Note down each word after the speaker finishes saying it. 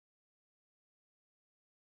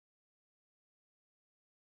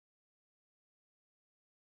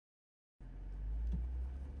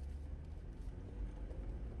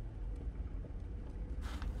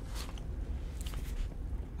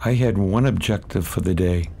I had one objective for the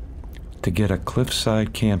day: to get a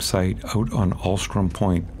cliffside campsite out on Alstrom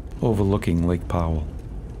Point, overlooking Lake Powell.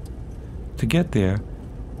 To get there,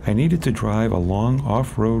 I needed to drive a long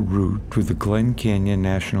off-road route through the Glen Canyon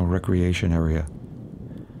National Recreation Area.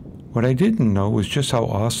 What I didn't know was just how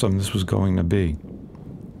awesome this was going to be.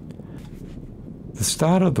 The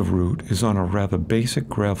start of the route is on a rather basic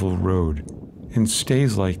gravel road, and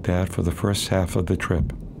stays like that for the first half of the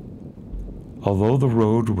trip. Although the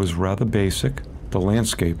road was rather basic, the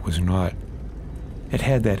landscape was not. It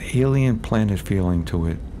had that alien planet feeling to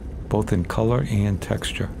it, both in color and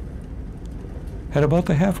texture. At about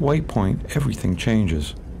the halfway point, everything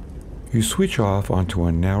changes. You switch off onto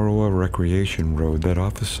a narrower recreation road that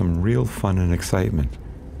offers some real fun and excitement,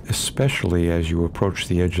 especially as you approach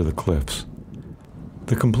the edge of the cliffs.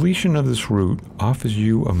 The completion of this route offers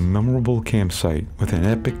you a memorable campsite with an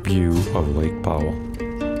epic view of Lake Powell.